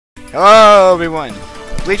Hello everyone,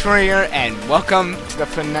 BleachBummer here, and welcome to the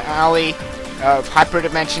finale of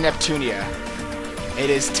Hyperdimension Neptunia. It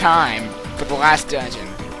is time for the last dungeon.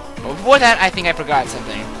 But before that, I think I forgot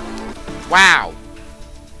something. Wow!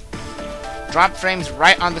 Drop frames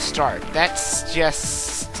right on the start. That's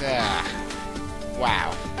just...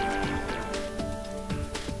 wow.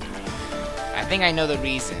 I think I know the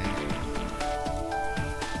reason.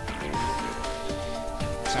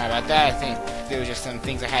 Sorry about that, I think there were just some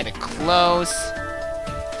things I had to close.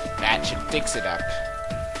 That should fix it up.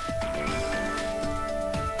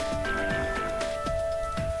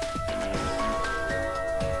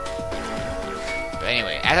 But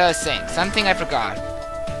anyway, as I was saying, something I forgot.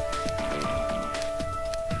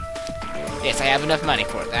 Yes, I have enough money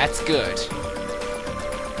for it. That's good.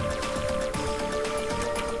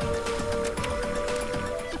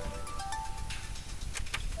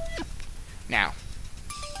 Now,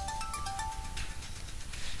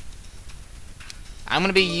 I'm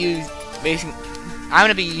gonna be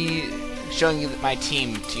showing you my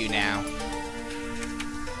team to you now.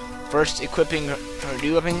 First, equipping her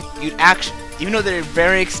new weapon. You'd actually, even though they're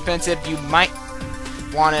very expensive, you might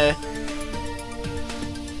want to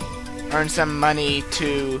earn some money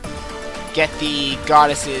to get the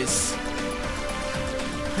goddesses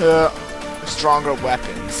stronger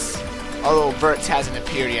weapons. Although Verts hasn't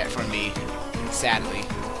appeared yet for me, sadly.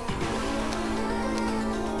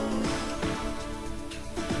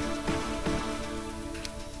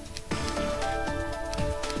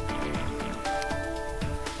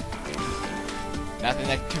 Nothing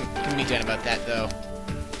that can be done about that, though.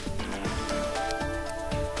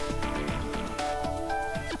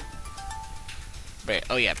 Wait,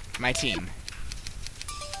 oh yeah, my team.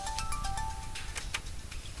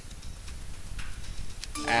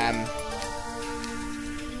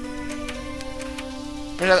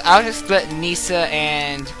 I'll just let Nisa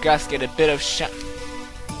and Gus get a bit of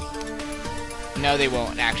No, they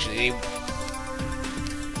won't, actually.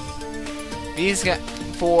 These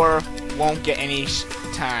four won't get any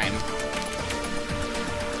time.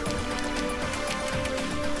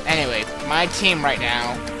 Anyway, my team right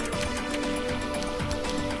now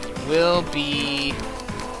will be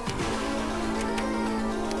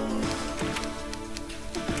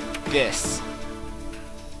this.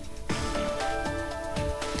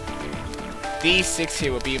 These six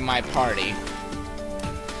here will be my party.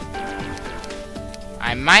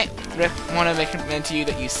 I might want to recommend to you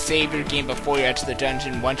that you save your game before you enter the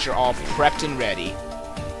dungeon once you're all prepped and ready.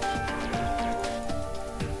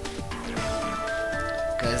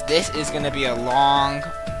 Because this is going to be a long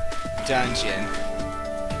dungeon,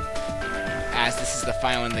 as this is the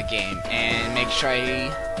final in the game. And make sure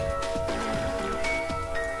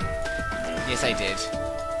Yes, I did.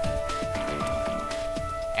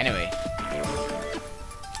 Anyway.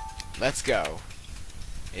 Let's go.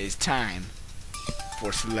 It is time for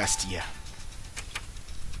Celestia.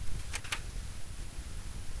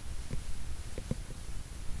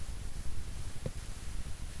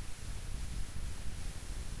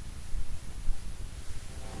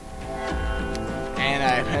 And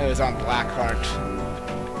I was on Blackheart.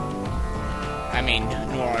 I mean,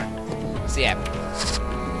 Nor. So yeah.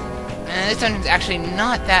 And this dungeon's actually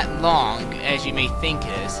not that long, as you may think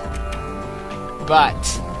it is.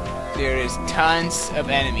 But there is tons of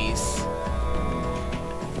enemies.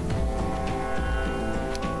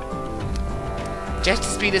 Just to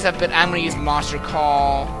speed this up a bit, I'm going to use Monster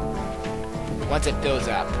Call once it fills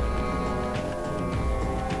up.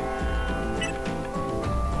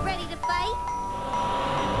 Ready to fight?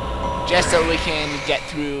 Just so we can get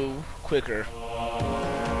through quicker.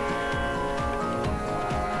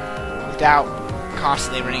 Without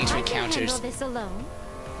constantly running into encounters. Handle this alone.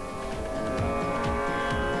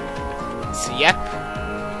 So, yep.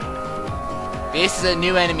 This is a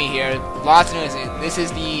new enemy here. Lots of new enemies. This is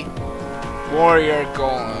the Warrior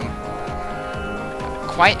Golem.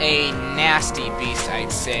 Quite a nasty beast,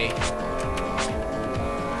 I'd say.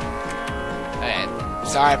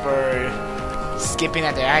 Sorry for skipping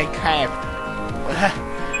that there. I kind of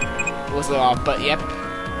was a little off, but yep.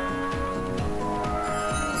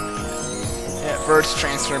 First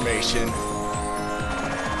transformation.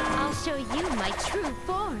 I'll show you my true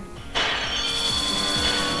form.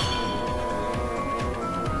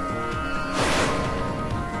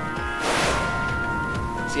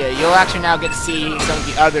 So yeah, you'll actually now get to see some of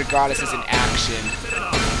the other goddesses in action.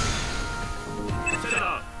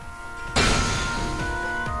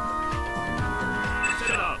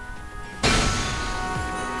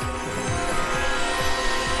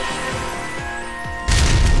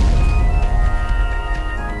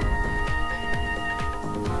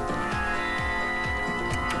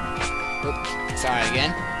 Oops, sorry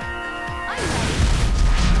again. I'm ready.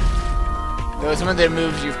 Those are some of their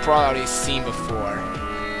moves you've probably seen before.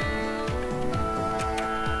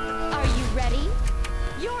 Are you ready?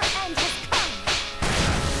 Your end has come.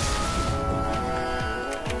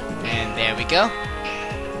 And there we go.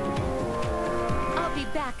 I'll be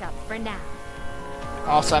back up for now.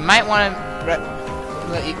 Also, I might want to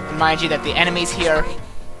remind you that the enemies here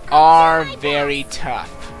are very tough.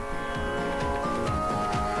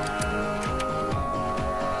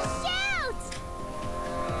 Shoot!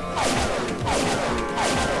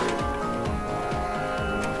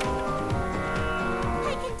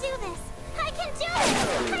 I can do this! I can do this!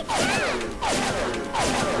 I can!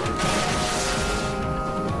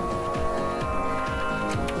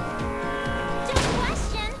 Just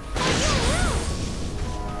question,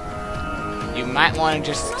 You might want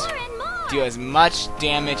to just more and more! do as much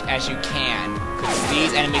damage as you can, because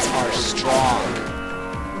these enemies are strong.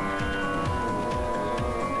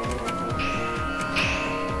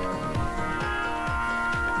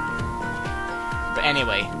 But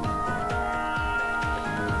anyway,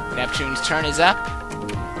 Neptune's turn is up. No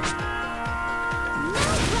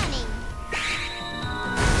running!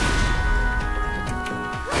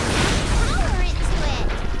 Power into it!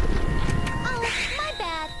 Oh, my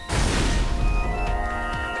bad.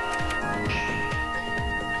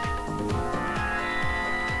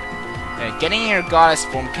 Getting in your goddess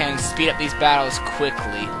form can speed up these battles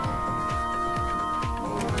quickly.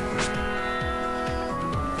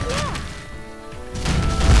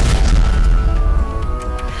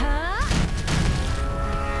 Huh?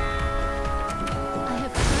 I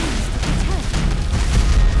have friends to protect.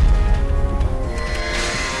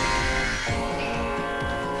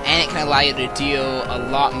 And it can allow you to deal a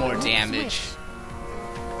lot more damage.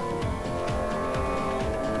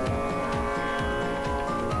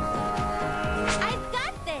 I've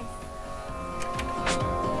got this.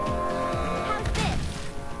 How's this?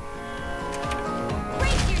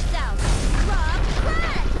 Brace yourself. Rob,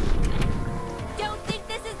 crush. Don't think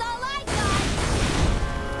this is all I got.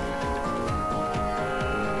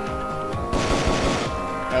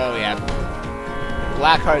 Oh yeah.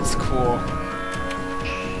 Blackheart's cool.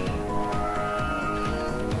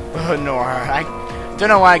 Oh, Nora. I don't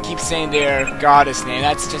know why I keep saying their goddess name.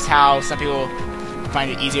 That's just how some people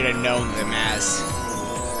find it easier to know them as.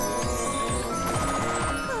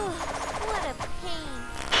 What a pain.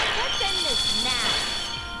 Let's end this now.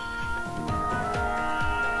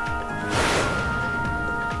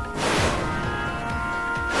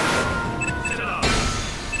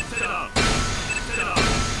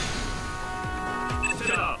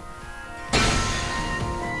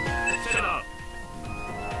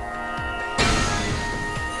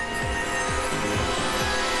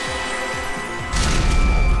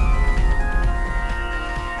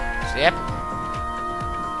 Yep.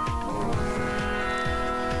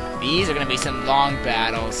 These are gonna be some long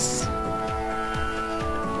battles.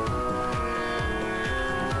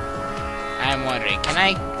 I'm wondering, can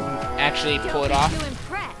I actually pull it off? Don't be too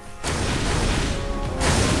impressed.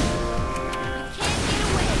 You can't get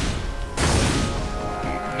away.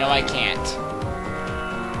 No, I can't.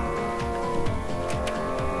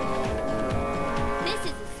 This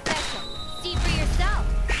is special. See for yourself.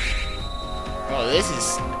 Oh, this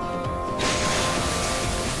is...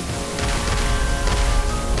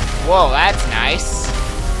 Whoa, that's nice.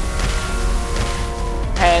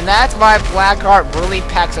 And that's why Blackheart really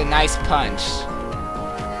packs a nice punch.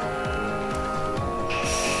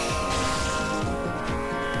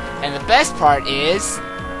 And the best part is,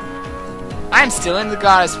 I'm still in the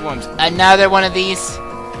goddess forms. Another one of these.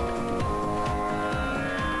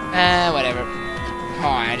 Whatever.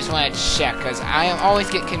 Hold on, I just want to check, because I always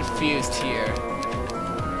get confused here.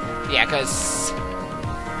 Yeah, because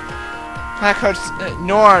Blackheart's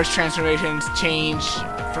Nora's transformations change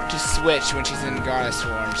to switch when she's in goddess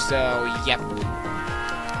form. So, yep.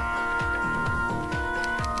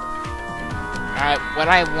 Alright, what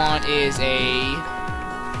I want is a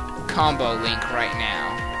combo link right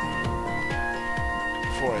now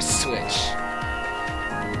for a switch.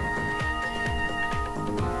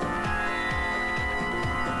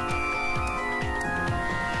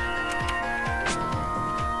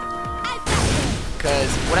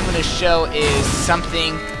 Because what I'm going to show is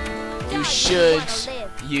something you should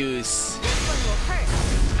use. This one will hurt.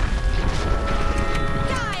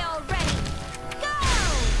 Die already. Go!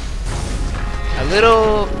 A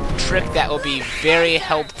little trick that will be very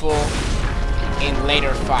helpful in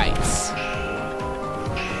later fights.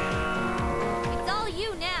 It's all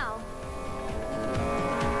you now.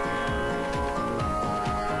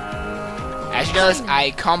 As you notice,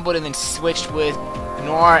 I comboed and then switched with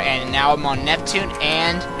Noir, and now I'm on Neptune,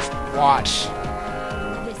 and watch.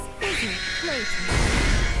 This isn't playtime.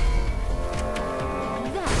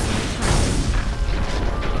 That's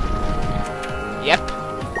Yep,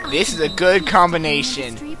 this is a good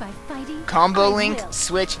combination. Combo link,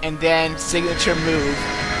 switch, and then signature move.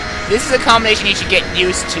 This is a combination you should get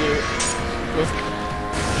used to with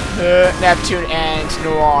Neptune and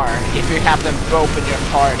Noir if you have them both in your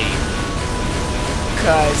party.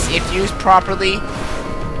 Because if used properly,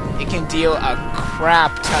 it can deal a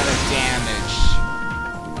crap ton of damage.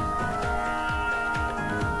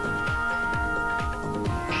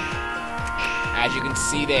 As you can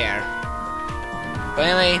see there. But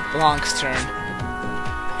anyway, Blanc's turn.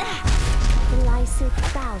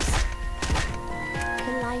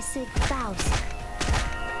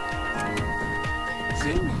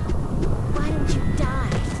 Why don't you die?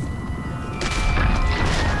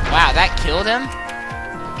 Wow, that killed him?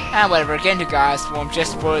 Ah, whatever, get into God's form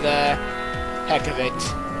just for the heck of it.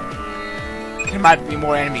 There might be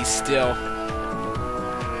more enemies still.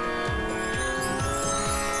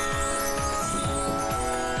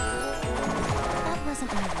 That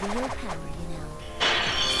wasn't my real power, you know.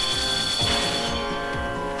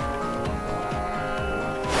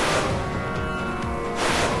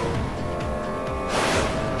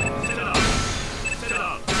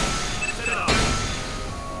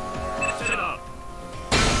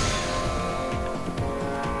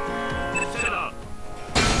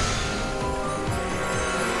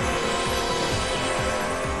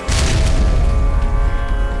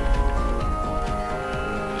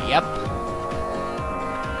 Yep.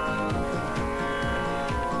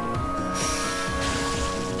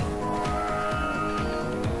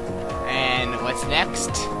 And what's next?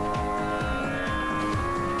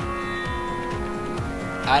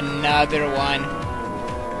 Another one.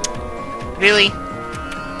 Really?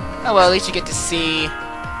 Oh well, at least you get to see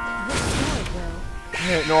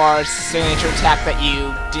Noir's signature attack that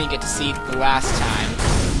you didn't get to see the last time.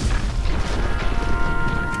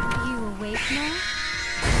 You awake now?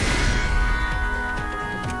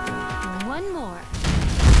 One more.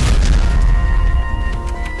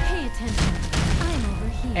 Pay attention. I'm over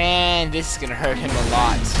here. And this is gonna hurt him a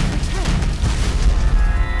lot.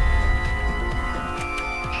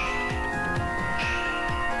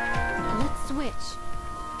 Let's switch.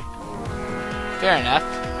 Fair enough.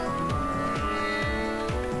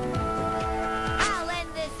 I'll end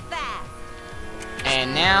this fast.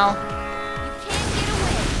 And now, You can't get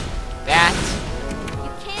away. that, You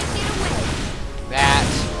can't get away. that,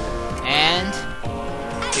 and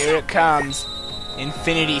here it comes.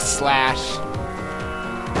 Infinity Slash.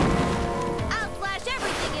 I'll slash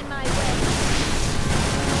everything in my way.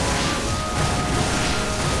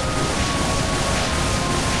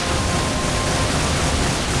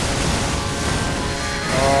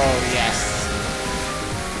 Oh, yes.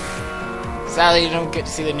 Sadly, you don't get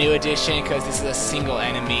to see the new edition because this is a single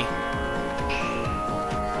enemy.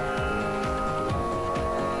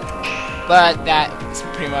 But that is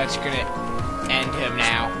pretty much gonna end him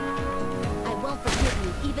now. I won't forgive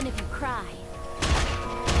you, even if you cry.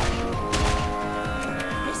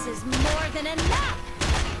 This is more than enough!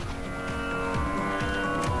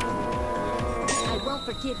 I won't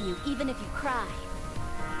forgive you, even if you cry.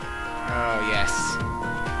 Oh, yes.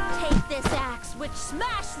 Take this axe, which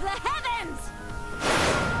smashed the heavens!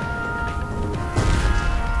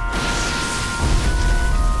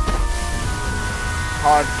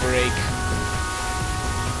 Heartbreak.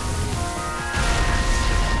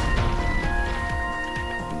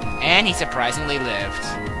 And he surprisingly lived.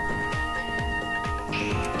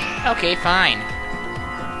 Okay, fine.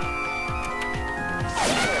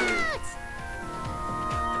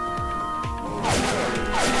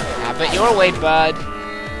 Have it your way, bud.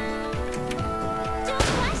 Don't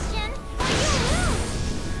question, you lose!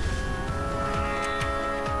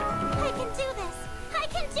 I can do this! I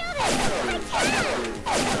can do this! I can!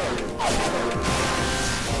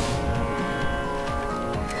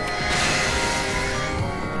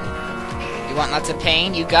 You want lots of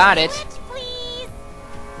pain? You got it. Please!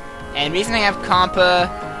 And the reason I have Compa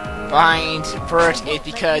behind Bert is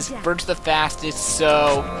because Bert's the fastest,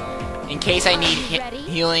 so in case I need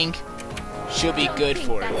healing, she'll be good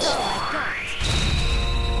for it.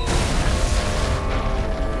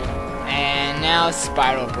 And now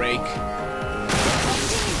Spiral Break.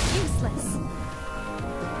 Useless.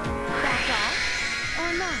 Back off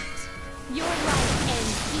or not. Your life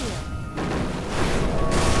ends here.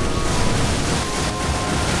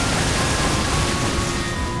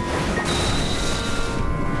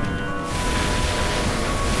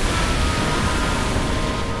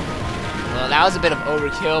 Well, that was a bit of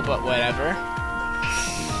overkill, but whatever.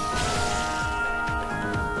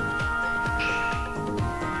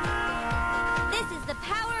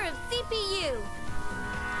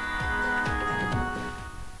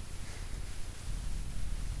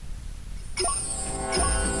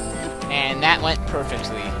 And that went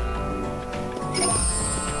perfectly.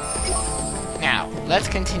 Now, let's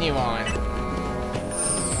continue on.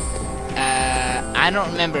 I don't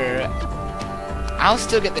remember. I'll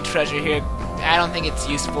still get the treasure here. I don't think it's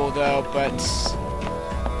useful though, but...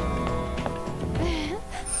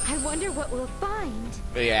 I wonder what we'll find.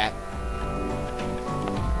 But yeah.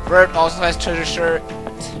 Bert also has treasure shirt.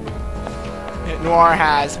 Noir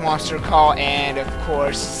has monster call, and of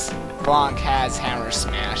course, Blanc has hammer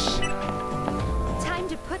smash. Time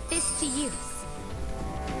to put this to use.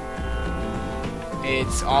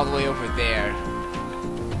 It's all the way over there.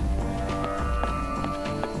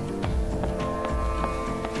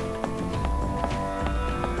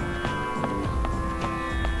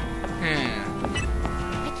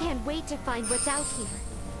 I can't wait to find what's out here.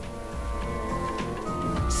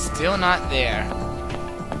 Still not there.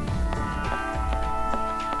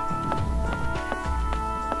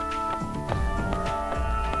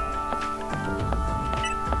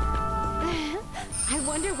 I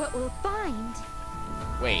wonder what we'll find.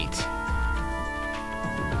 Wait.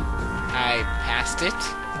 I passed it?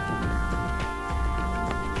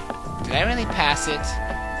 Did I really pass it?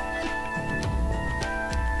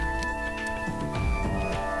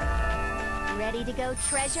 Ready to go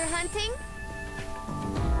treasure hunting?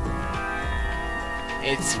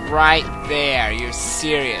 It's right there. You're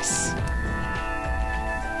serious.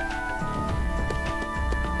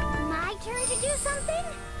 My turn to do something?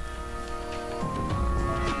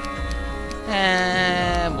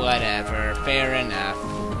 Whatever. Fair enough.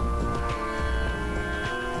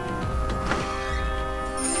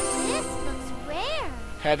 This looks rare.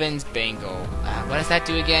 Heaven's Bangle. What does that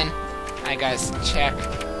do again? I gotta check.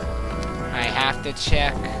 I have to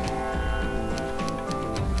check.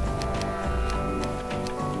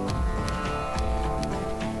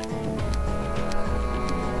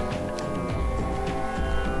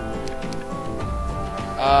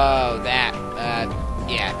 Oh, that.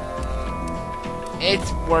 Yeah.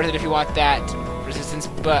 It's worth it if you want that resistance,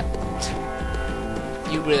 but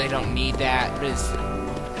you really don't need that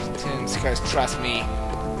resistance, because trust me,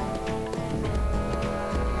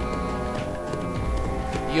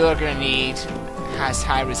 you're gonna need as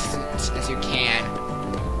high resistance as you can.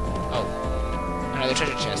 Oh, another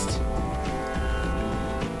treasure chest.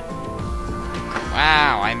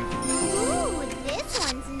 Wow, I'm Ooh, this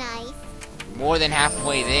one's nice. more than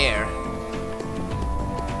halfway there.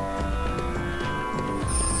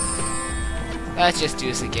 Let's just do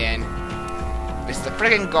this again. It's the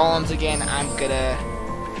friggin' golems again. I'm gonna...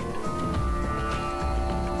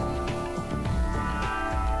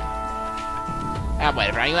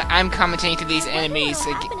 whatever. I'm commentating to these enemies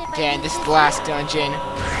again. This is the last dungeon.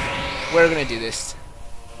 We're gonna do this.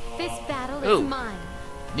 This battle is Ooh. mine.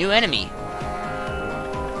 New enemy.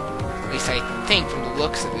 At least I think from the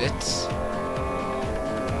looks of it.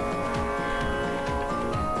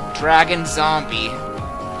 Dragon Zombie.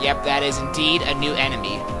 Yep, that is indeed a new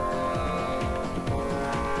enemy.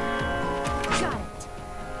 Got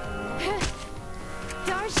it.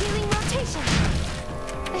 Darjeeling rotation.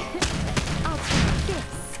 I'll try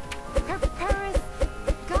this. Paris.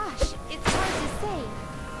 Gosh, it's hard to say.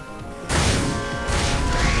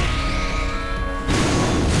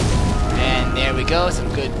 And there we go, some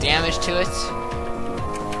good damage to it.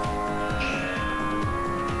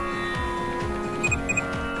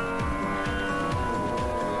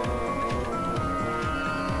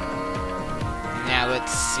 Now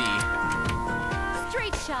let's see.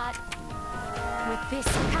 Straight shot. With this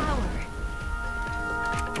power.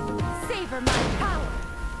 Savor my power.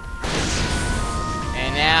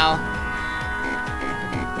 And now,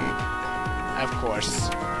 of course.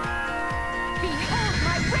 Behold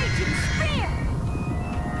my raging spear.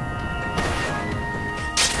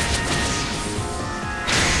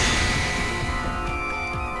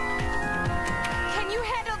 Can you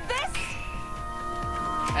handle this?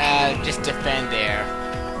 Just defend there.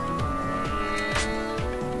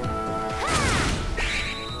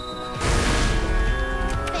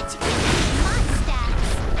 Bet you can beat my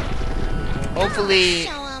stats. Hopefully,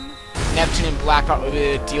 Show 'em. Neptune and Blackheart will be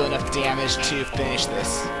able to deal enough damage to finish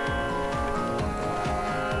this.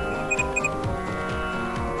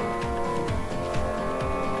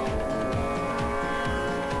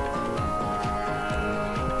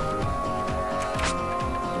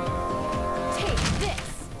 Take this.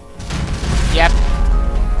 Yep,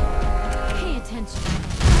 Pay attention.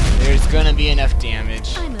 there's gonna be enough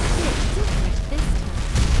damage. I'm a bit different this time.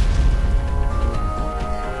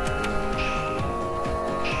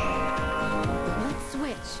 Let's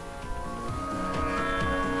switch.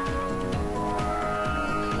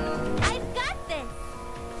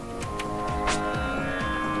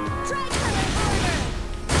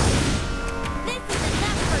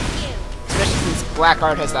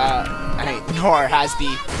 Blackguard has Nor has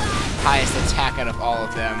the highest attack out of all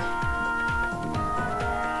of them.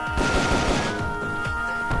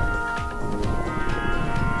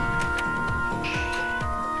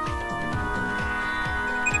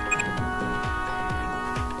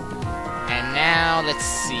 And now, let's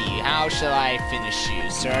see. How shall I finish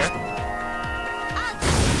you, sir?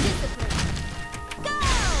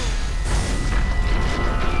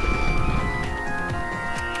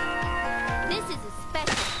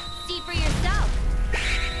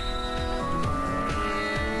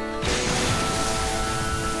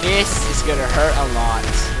 This is gonna hurt a lot.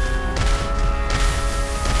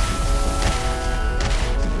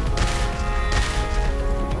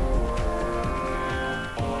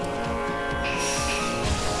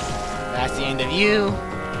 That's the end of you.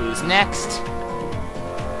 Who's next?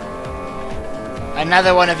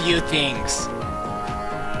 Another one of you things.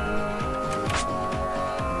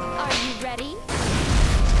 Are you ready?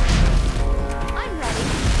 I'm ready.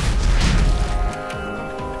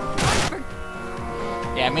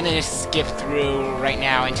 Yeah, I'm gonna just skip through right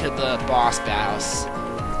now into the boss battles.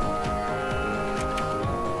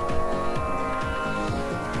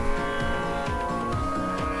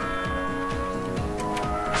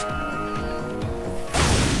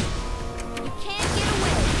 You can't get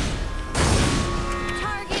away.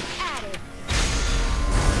 Target added.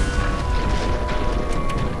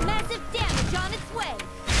 Massive damage on its way.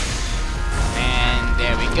 And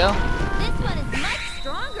there we go. This one is much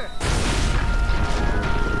stronger.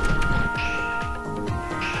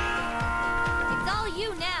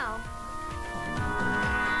 You now.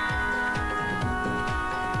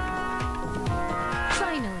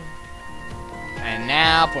 Finally. And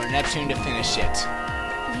now for Neptune to finish it.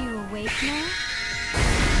 You awake now?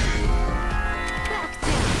 Back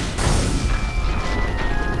down.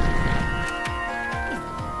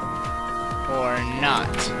 Or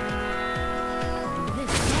not.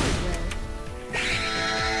 This sword will.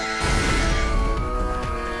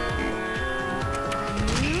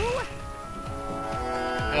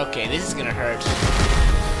 Okay, this is gonna hurt.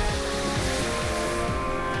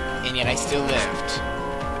 And yet I still lived.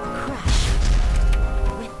 Crash.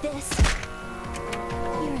 With this,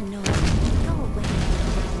 you're annoying. Go away.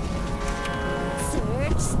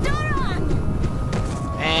 Surge Storm!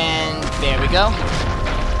 And there we go.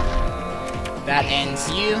 That ends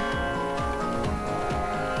you.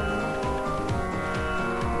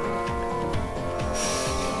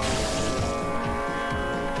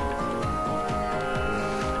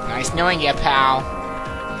 Nice knowing you, pal.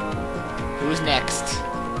 Who's next?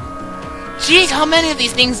 Jeez, how many of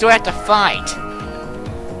these things do I have to fight?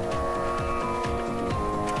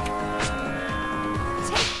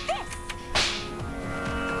 Take this!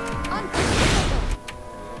 Unforgivable!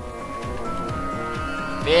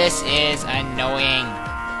 This is annoying.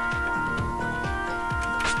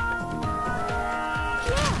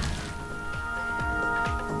 Yeah!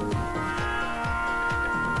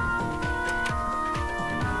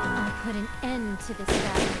 I'll put an end to this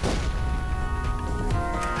battle.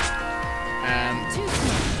 Too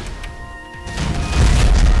smart.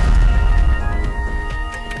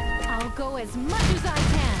 I'll go as much as I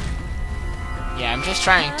can. Yeah, I'm just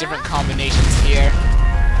trying different combinations here.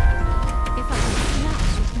 If I can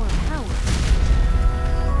smash with more power.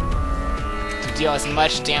 To deal as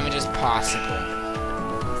much damage as possible.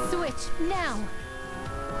 Switch now.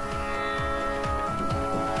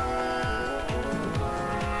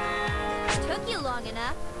 Took you long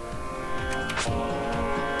enough.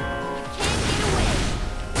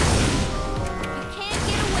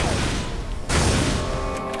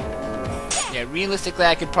 Yeah, realistically,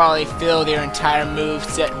 I could probably fill their entire move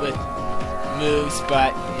set with moves,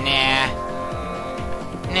 but nah.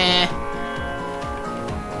 Nah.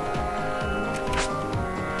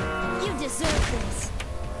 You deserve this.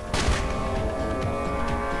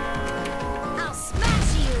 I'll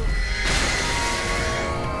smash you.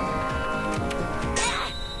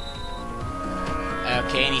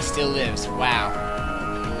 Okay, and he still lives. Wow.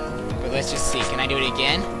 But let's just see. Can I do it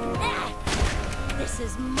again? This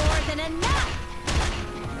is more than enough.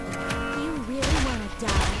 You really want to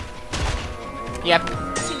die? Yep.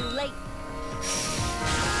 Too late.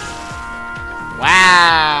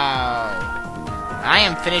 Wow. I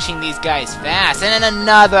am finishing these guys fast. And then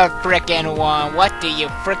another frickin' one. What do you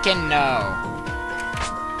frickin' know?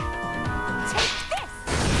 Take this.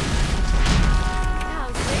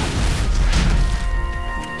 How's this?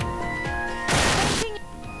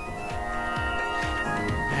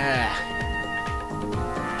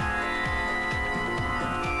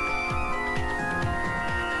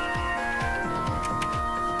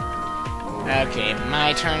 Okay,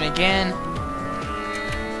 my turn again.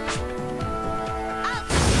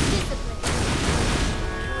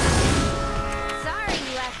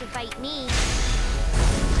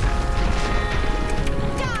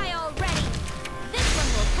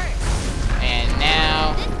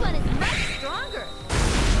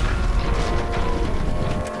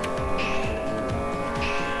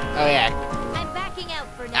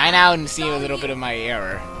 now see a little bit of my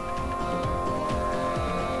error.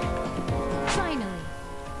 Finally.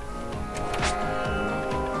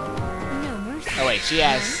 No mercy. Oh wait, she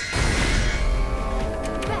has...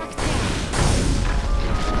 Back down.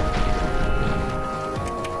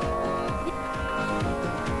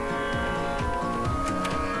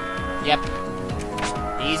 Yep.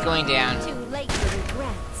 He's going down. Too late for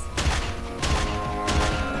regrets.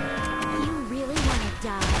 You really want to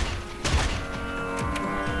die?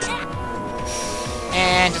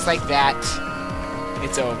 And just like that,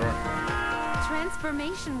 it's over.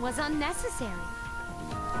 Transformation was unnecessary.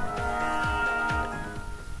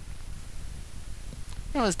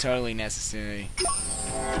 It was totally necessary.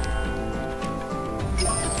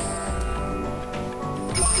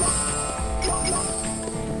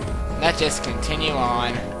 Let's just continue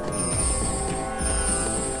on.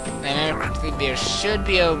 And there should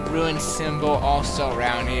be a ruined symbol also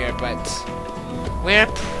around here, but we're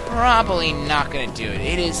probably not gonna do it.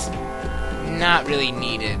 It is not really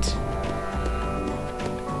needed.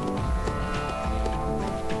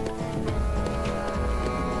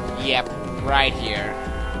 Yep, right here.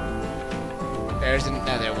 There's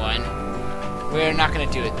another one. We're not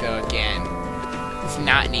gonna do it though again. It's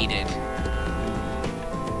not needed.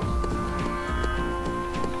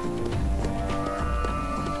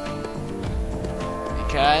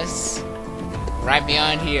 Because right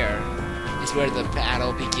beyond here is where the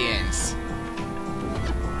battle begins.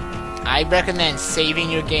 I recommend saving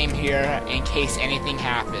your game here in case anything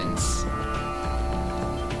happens.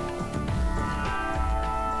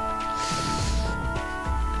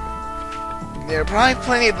 There are probably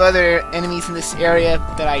plenty of other enemies in this area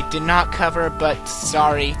that I did not cover, but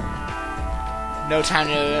sorry. No time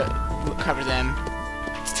to cover them.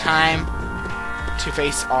 It's time to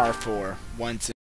face R4 once